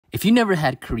If you never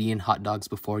had Korean hot dogs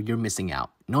before, you're missing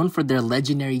out. Known for their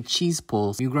legendary cheese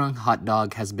pulls, Mugrang Hot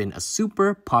Dog has been a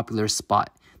super popular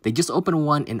spot. They just opened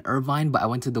one in Irvine, but I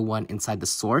went to the one inside the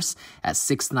Source at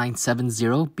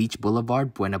 6970 Beach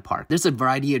Boulevard, Buena Park. There's a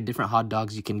variety of different hot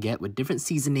dogs you can get with different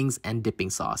seasonings and dipping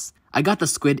sauce. I got the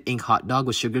squid ink hot dog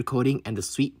with sugar coating and the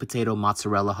sweet potato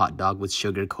mozzarella hot dog with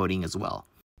sugar coating as well.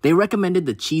 They recommended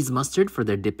the cheese mustard for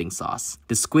their dipping sauce.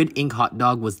 The squid ink hot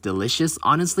dog was delicious.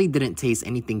 Honestly, didn't taste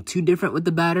anything too different with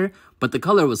the batter, but the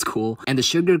color was cool, and the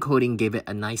sugar coating gave it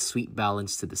a nice sweet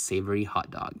balance to the savory hot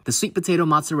dog. The sweet potato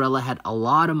mozzarella had a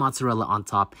lot of mozzarella on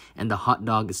top, and the hot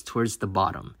dog is towards the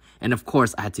bottom. And of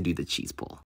course, I had to do the cheese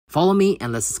pull. Follow me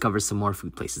and let's discover some more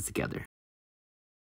food places together.